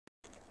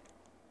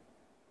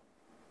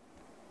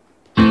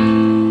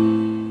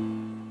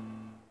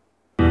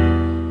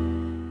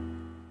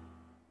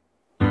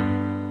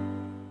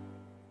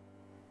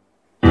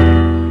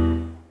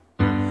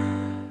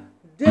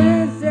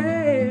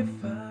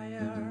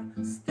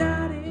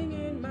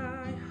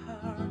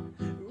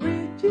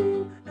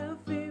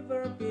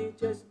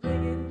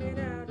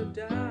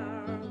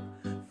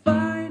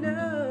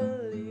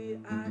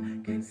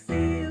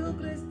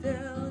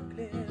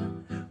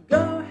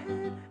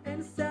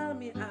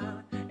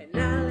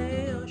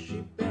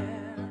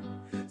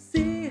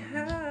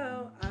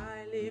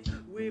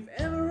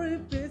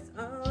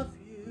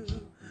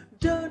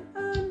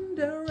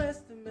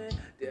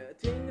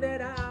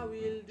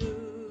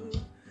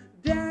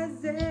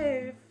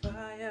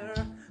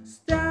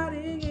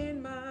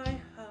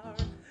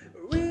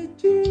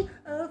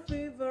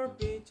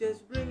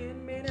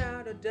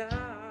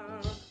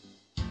dark.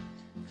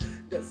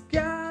 The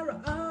scar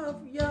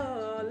of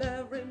your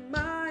love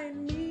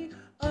remind me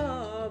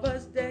of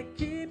us. They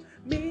keep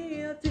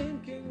me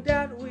thinking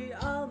that we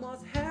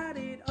almost had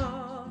it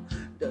all.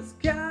 The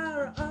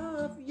scar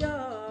of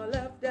your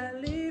love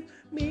that leave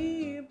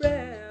me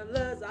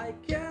breathless. I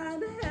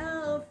can't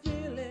help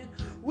feeling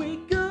we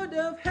could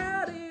have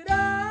had it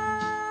all.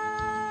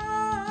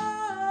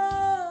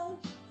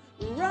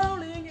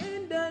 Rolling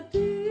in the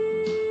deep,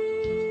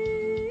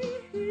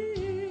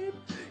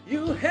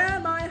 you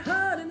had my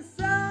heart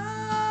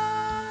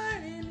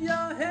inside in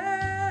your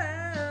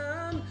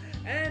hand,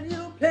 and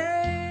you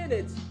played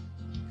it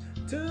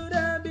to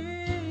the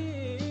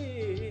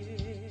beat.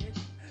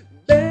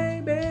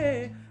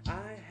 Baby,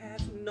 I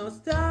have no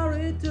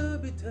story to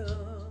be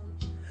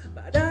told,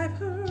 but I've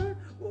heard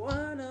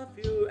one of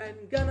you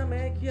and gonna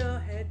make your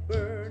head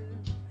burn.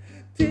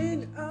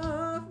 Think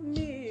of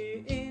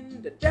me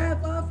in the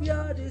depth of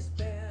your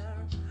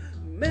despair,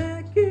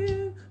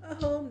 making a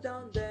home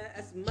down there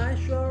as my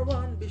shore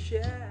won't be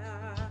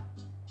shared.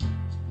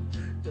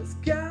 The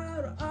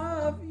scar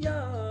of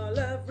your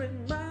love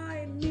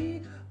remind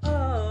me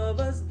of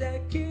us.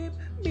 They keep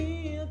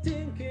me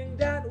thinking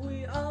that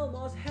we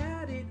almost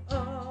had it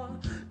all.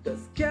 The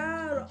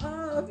scar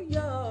of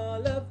your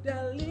love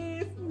that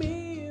leave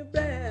me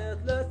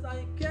breathless.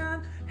 I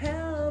can't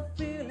help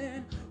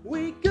feeling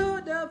we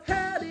could have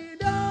had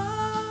it all.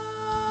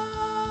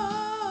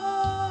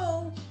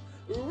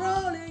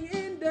 Rolling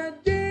in the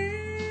deep,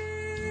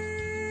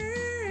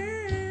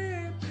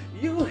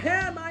 you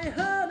had my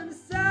heart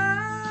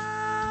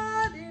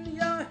inside in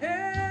your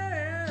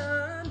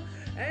hand,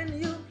 and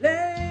you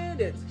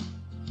played it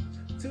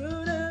to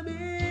the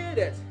beat.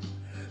 It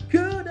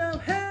could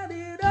have had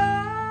it all.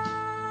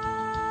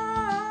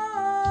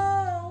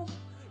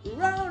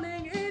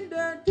 Rolling in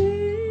the deep,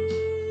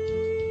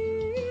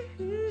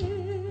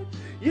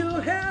 you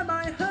had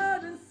my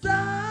heart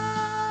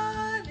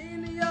inside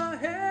in your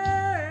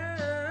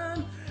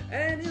hand,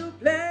 and you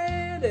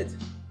played it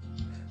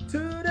to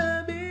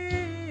the beat.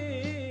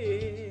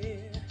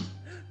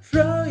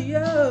 Throw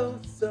your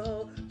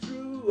soul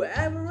through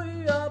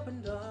every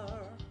open door.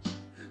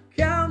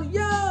 Count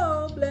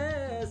your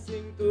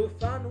blessing to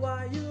find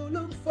what you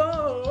look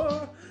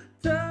for.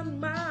 Turn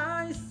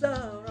my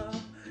sorrow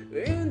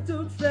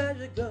into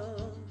treasure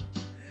gold.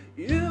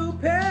 You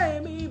pay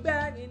me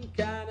back in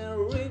kind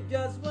and reap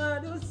just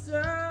what you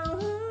sow.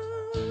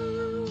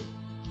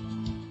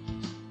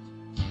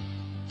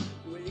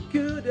 We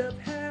could have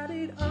had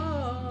it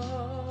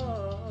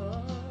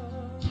all.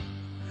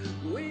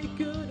 We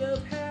could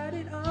have had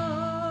it all.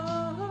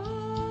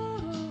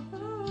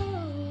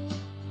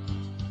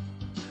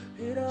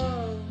 It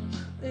all,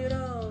 it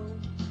all,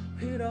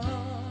 it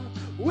all.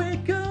 We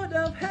could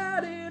have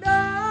had it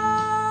all.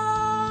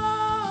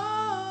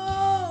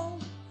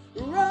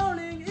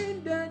 Rolling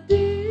in the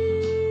deep,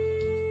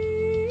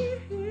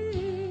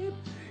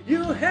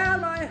 you had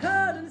my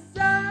heart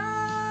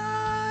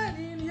inside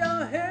in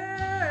your head.